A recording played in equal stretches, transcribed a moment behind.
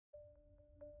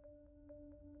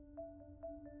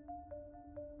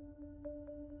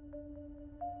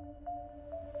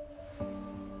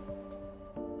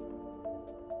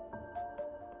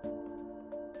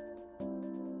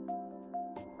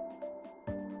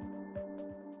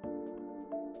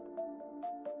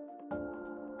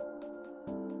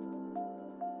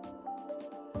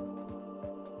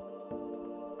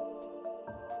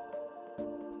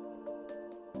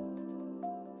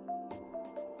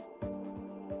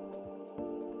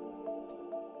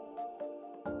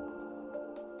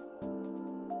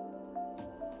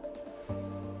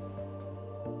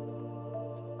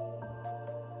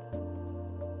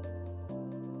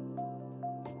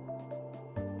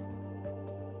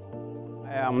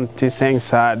I am Tuyisenge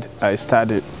Sadi. I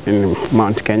studied in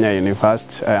Mount Kenya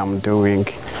University. I am doing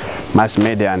mass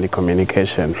media and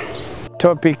communication.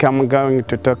 Topic I'm going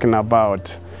to talking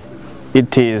about,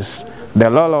 it is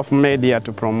the role of media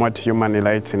to promote human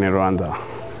rights in Rwanda.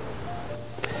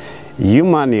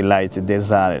 Human rights,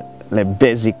 these are the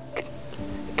basic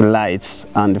rights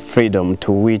and freedom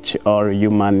to which all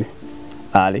human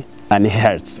are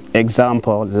inherits.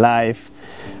 Example, life,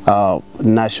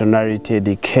 nationality,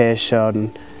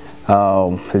 education,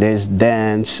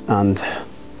 residence, and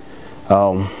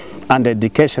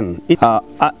education.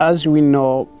 As we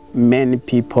know, many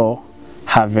people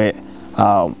have a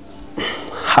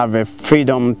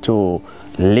freedom to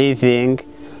living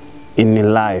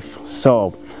in life.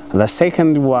 So the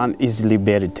second one is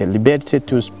liberty. Liberty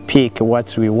to speak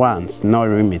what we want, no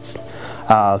limits.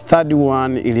 Third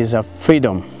one, it is a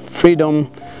freedom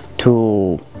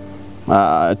to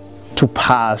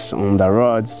pass on the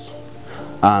roads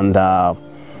and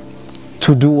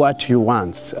to do what you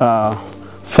want.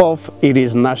 Fourth, it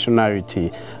is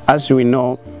nationality. As we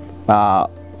know,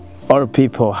 all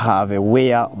people have a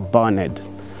way born.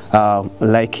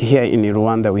 Like here in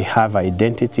Rwanda, we have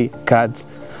identity cards,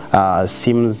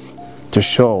 seems to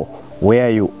show where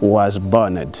you was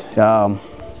born.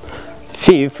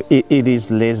 Fifth, it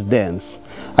is residence.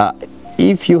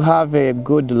 If you have a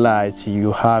good life,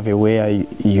 you have a where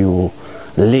you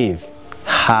live.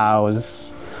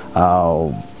 House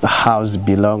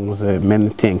belongs many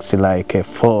things like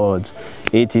food,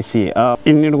 etc.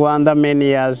 In Rwanda, many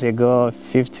years ago,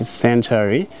 15th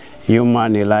century,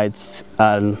 human rights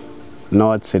are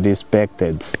not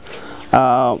respected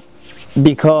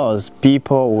because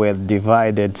people were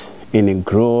divided in a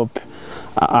group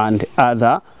and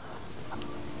other.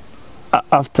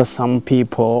 After some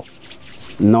people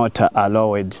not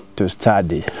allowed to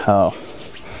study,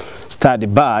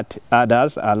 but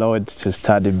others allowed to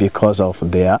study because of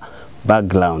their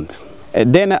backgrounds.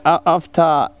 Then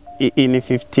after in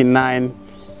 59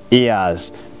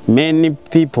 years, many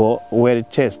people were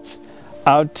chased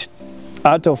out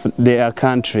of their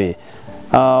country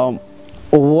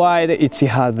while it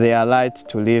had their right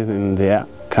to live in their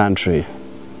country.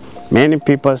 Many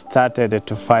people started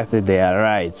to fight their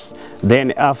rights.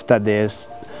 Then after this,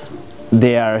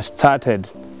 they are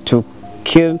started to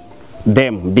kill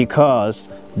them because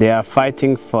they are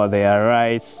fighting for their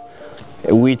rights,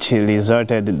 which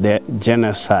resulted in the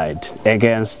genocide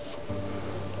against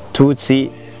Tutsi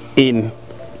in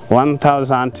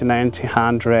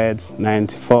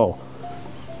 1994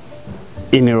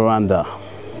 in Rwanda.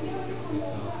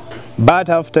 But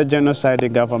after genocide, the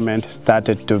government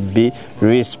started to be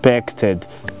respected.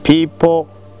 People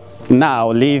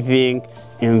now living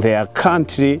in their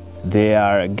country, they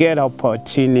are get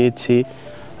opportunity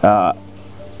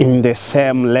in the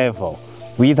same level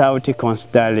without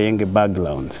considering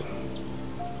backgrounds.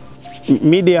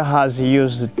 Media has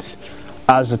used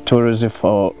as tools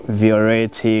for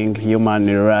violating human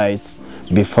rights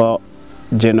before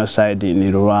genocide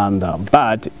in Rwanda,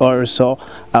 but also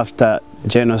after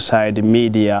genocide,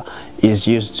 media is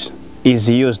used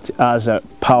as a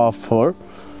powerful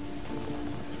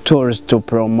tools to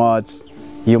promote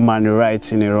human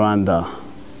rights in Rwanda.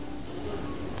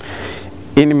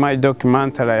 In my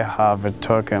documentary, I have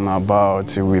talking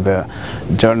about with the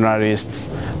journalists,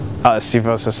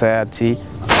 civil society,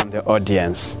 and the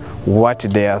audience, what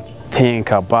they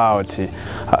think about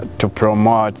to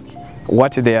promote,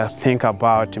 what they think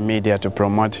about media to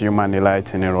promote human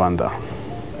rights in Rwanda.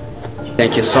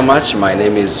 Thank you so much. My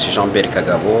name is Jean-Pierre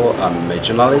Kagabo. I'm a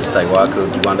journalist. I work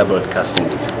with Rwanda Broadcasting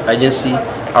Agency,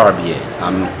 RBA.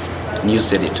 I'm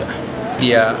news editor.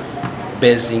 Media,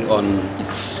 basing on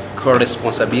its core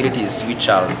responsibilities, which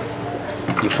are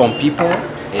inform people,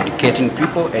 educating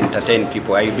people, entertain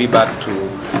people. I will be back to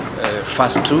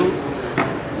first two.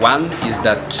 One is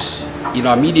that in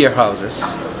our media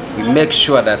houses, we make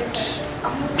sure that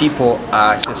people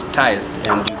are sensitized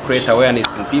and you create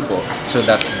awareness in people so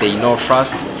that they know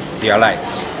first their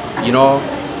rights. You know,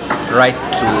 right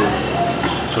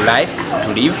to life,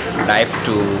 to live, life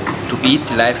to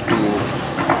eat, life to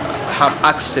have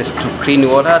access to clean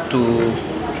water,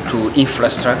 to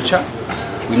infrastructure.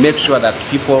 We make sure that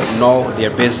people know their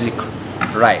basic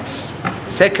rights.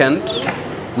 Second,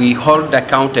 we hold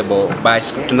accountable by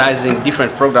scrutinizing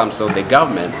different programs of the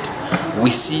government. We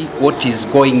see what is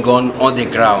going on the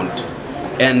ground,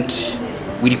 and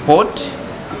we report,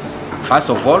 first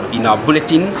of all, in our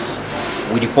bulletins.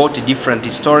 We report different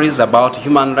stories about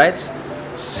human rights.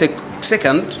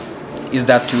 Second is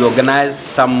that we organize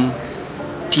some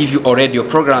TV or radio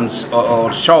programs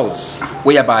or shows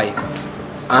whereby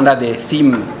under the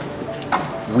theme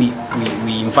we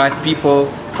invite people,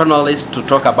 journalists, to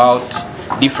talk about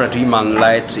different human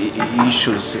rights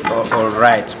issues or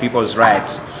rights, people's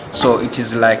rights. So it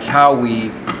is like how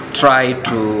we try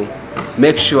to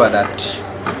make sure that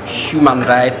human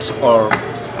rights or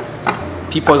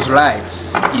people's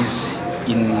rights is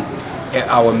in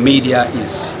our media,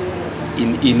 is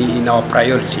in our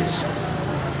priorities.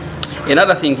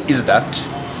 Another thing is that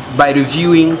by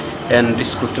reviewing and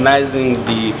scrutinizing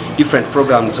the different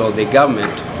programs of the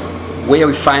government, where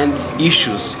we find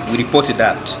issues, we report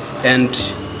that,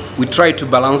 and we try to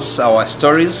balance our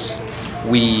stories.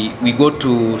 We go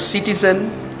to citizen,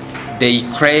 they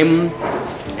claim,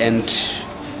 and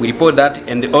we report that,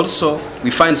 and also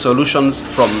we find solutions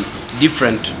from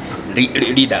different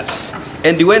leaders.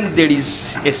 And when there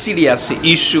is a serious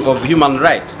issue of human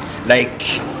rights,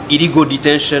 like illegal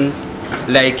detention,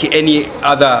 like any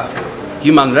other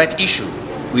human rights issue,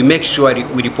 we make sure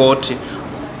we report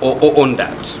on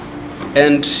that.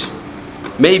 And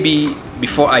maybe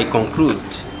before I conclude,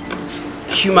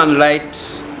 human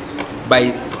rights,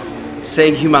 by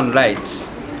saying human rights,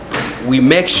 we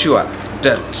make sure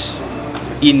that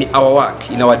in our work,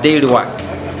 in our daily work,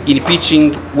 in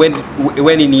pitching, when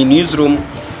in the newsroom,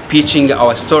 pitching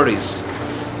our stories,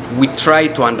 we try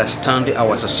to understand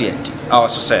our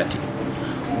society.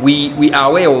 We are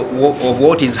aware of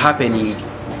what is happening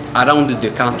around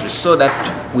the country, so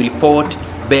that we report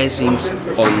based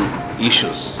on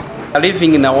issues.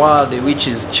 Living in a world which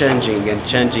is changing and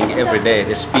changing every day,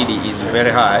 the speed is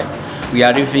very high. We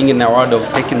are living in a world of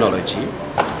technology.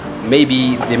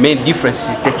 Maybe the main difference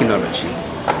is technology.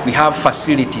 We have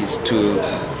facilities to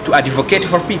advocate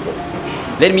for people.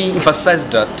 Let me emphasize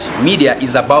that media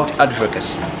is about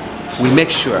advocacy. We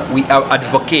make sure we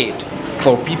advocate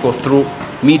for people through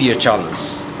media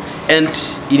channels. And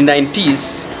in the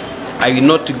 90s, I will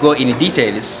not go in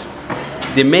details.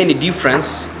 The main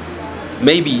difference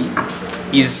maybe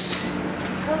is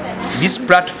these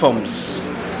platforms,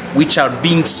 which are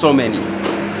being so many.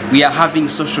 We are having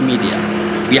social media,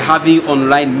 we are having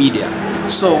online media.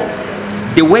 So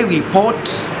the way we report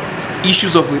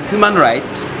issues of human rights,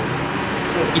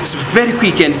 it's very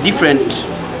quick and different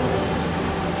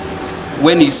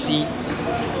when you see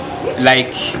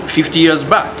like 50 years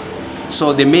back.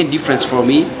 So the main difference for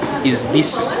me is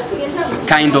this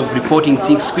kind of reporting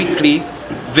things quickly,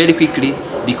 very quickly,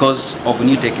 because of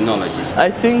new technologies.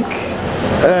 I think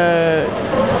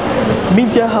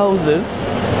media houses,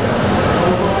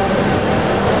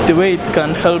 the way it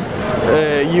can help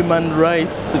human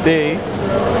rights today,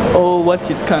 or what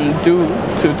it can do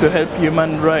to help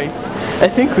human rights, I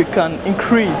think we can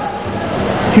increase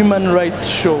human rights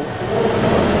show.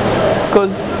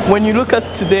 Because when you look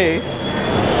at today,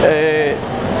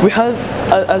 we have,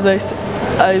 as I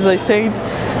said,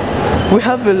 we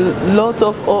have a lot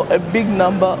of, or a big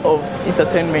number of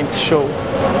entertainment show.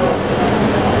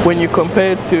 When you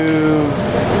compare to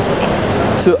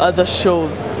other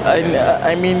shows,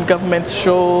 I mean government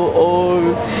show or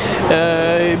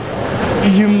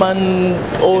human,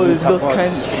 or those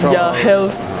kinds, yeah,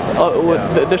 health,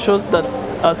 the shows that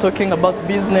are talking about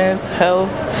business,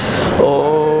 health,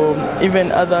 or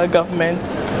even other government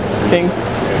things.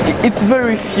 It's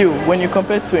very few when you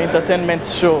compare to entertainment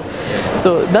show.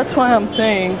 So that's why I'm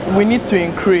saying we need to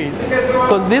increase,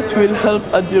 because this will help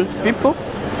adult people,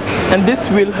 and this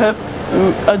will help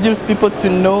adult people to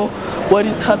know what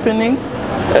is happening,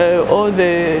 all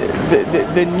the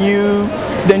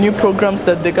new programs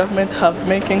that the government have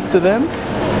making to them.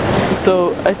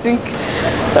 So I think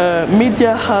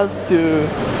media has to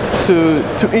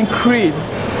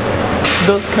increase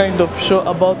those kind of show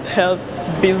about health,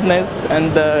 business,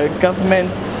 and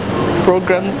government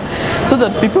programs, so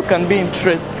that people can be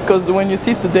interested. Because when you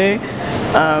see today,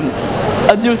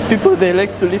 adult people, they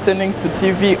like to listening to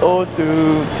TV or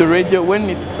to radio when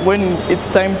it's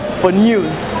time for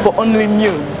news, for only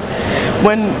news.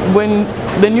 When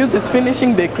the news is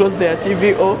finishing, they close their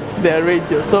TV or their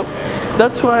radio. So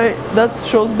that's why, that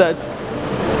shows that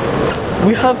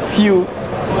we have few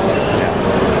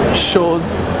shows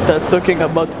that are talking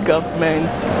about government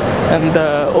and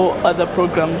all other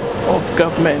programs of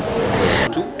government.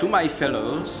 To my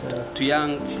fellows, to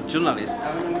young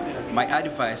journalists, my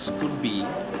advice could be,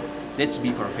 let's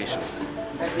be professional.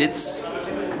 Let's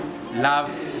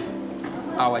love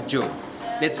our job.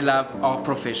 Let's love our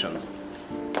profession.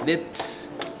 Let's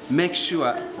make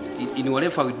sure in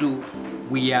whatever we do,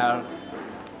 we are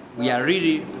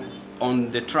really on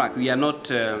the track. We are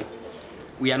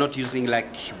not using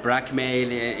like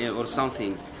blackmail or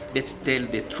something. Let's tell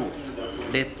the truth.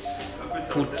 Let's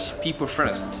put people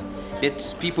first.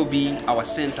 Let people be our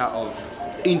center of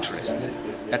interest.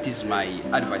 That is my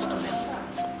advice to them.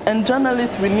 And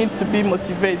journalists, we need to be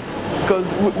motivated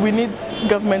because we need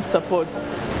government support.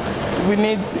 We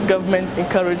need government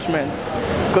encouragement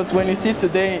because when you see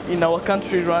today in our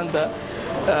country, Rwanda,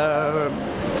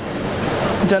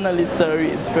 journalist salary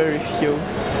is very few.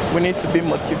 We need to be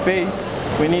motivated.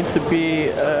 We need to be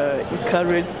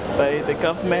encouraged by the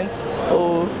government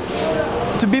or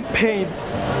to be paid,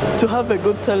 to have a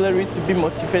good salary, to be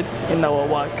motivated in our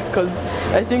work. Because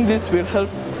I think this will help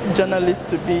journalists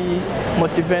to be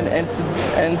motivated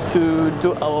and to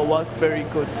do our work very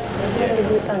good.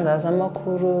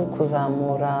 Itangazamakuru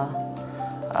kuzamura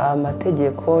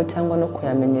amategeko cyangwa no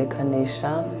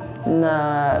kuyamenyekanisha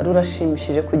na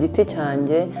rurashimishije ku giti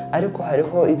cyanjye ariko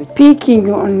hariho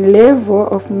speaking on level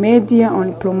of media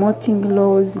on promoting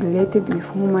laws related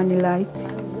with human rights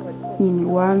in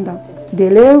Rwanda. The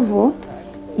level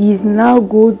is now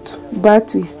good,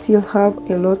 but we still have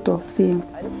a lot of things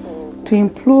to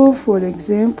improve. For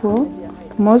example,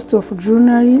 most of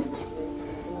journalists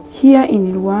here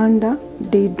in Rwanda,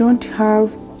 they don't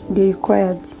have the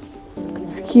required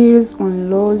skills on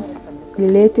laws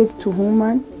related to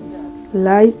human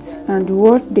rights, and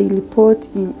what they report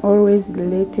is always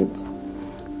related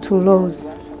to laws.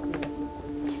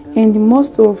 And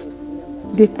most of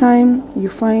the time you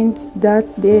find that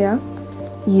there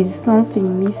is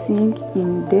something missing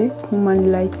in the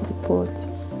human rights report.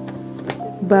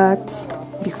 But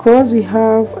because we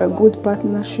have a good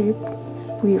partnership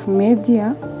with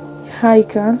Media High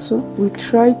Council, we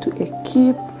try to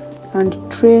equip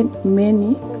and train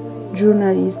many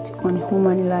journalists on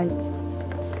human rights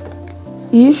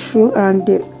issue and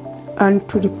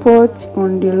to report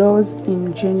on the laws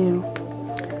in general.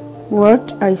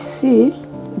 What I see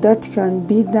that can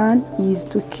be done is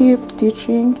to keep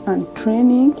teaching and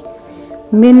training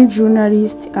many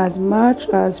journalists as much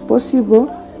as possible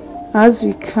as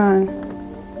we can,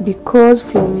 because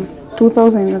from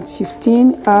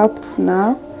 2015 up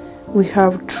now we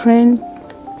have trained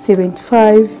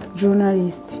 75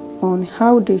 journalists on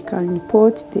how they can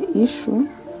report the issue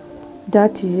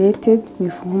that related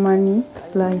with human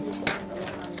rights.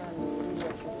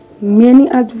 Many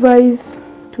advice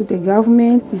to the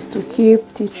government is to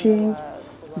keep teaching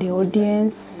the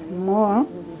audience more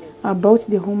about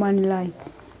the human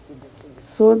rights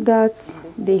so that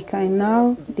they can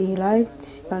know the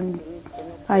rights. And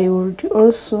I would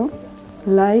also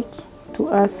like to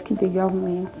ask the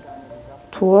government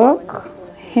to work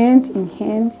hand in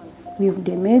hand with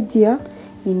the media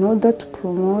in order to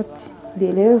promote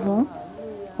the level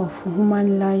of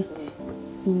human rights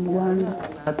in Rwanda.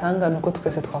 Atanga nuko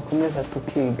twese twakomeza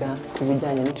tukiga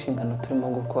kubijyanye n'inshingano turimo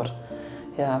gukora.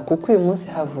 Kuko uyu munsi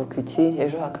havuka iki,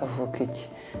 ejo hakavuka iki.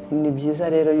 Ni byiza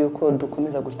rero yuko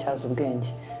dukomeza gutyaza ubwenge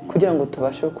kugira ngo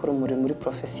tubashe gukora umurimo muri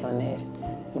professionnel.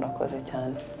 Murakoze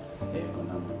cyane.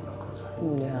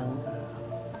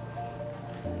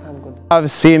 I've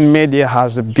seen media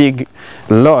has a big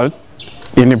role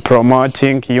in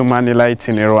promoting human rights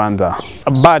in Rwanda.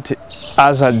 But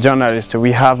as a journalist,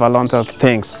 we have a lot of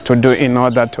things to do in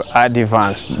order to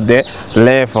advance the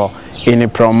level in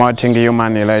promoting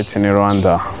human rights in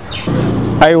Rwanda.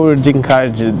 I would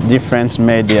encourage different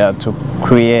media to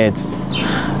create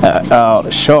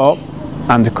show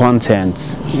and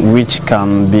content which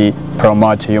can be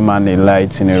promote human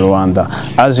rights in Rwanda.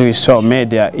 As we saw,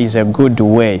 media is a good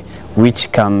way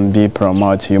which can be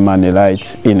promote human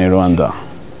rights in Rwanda.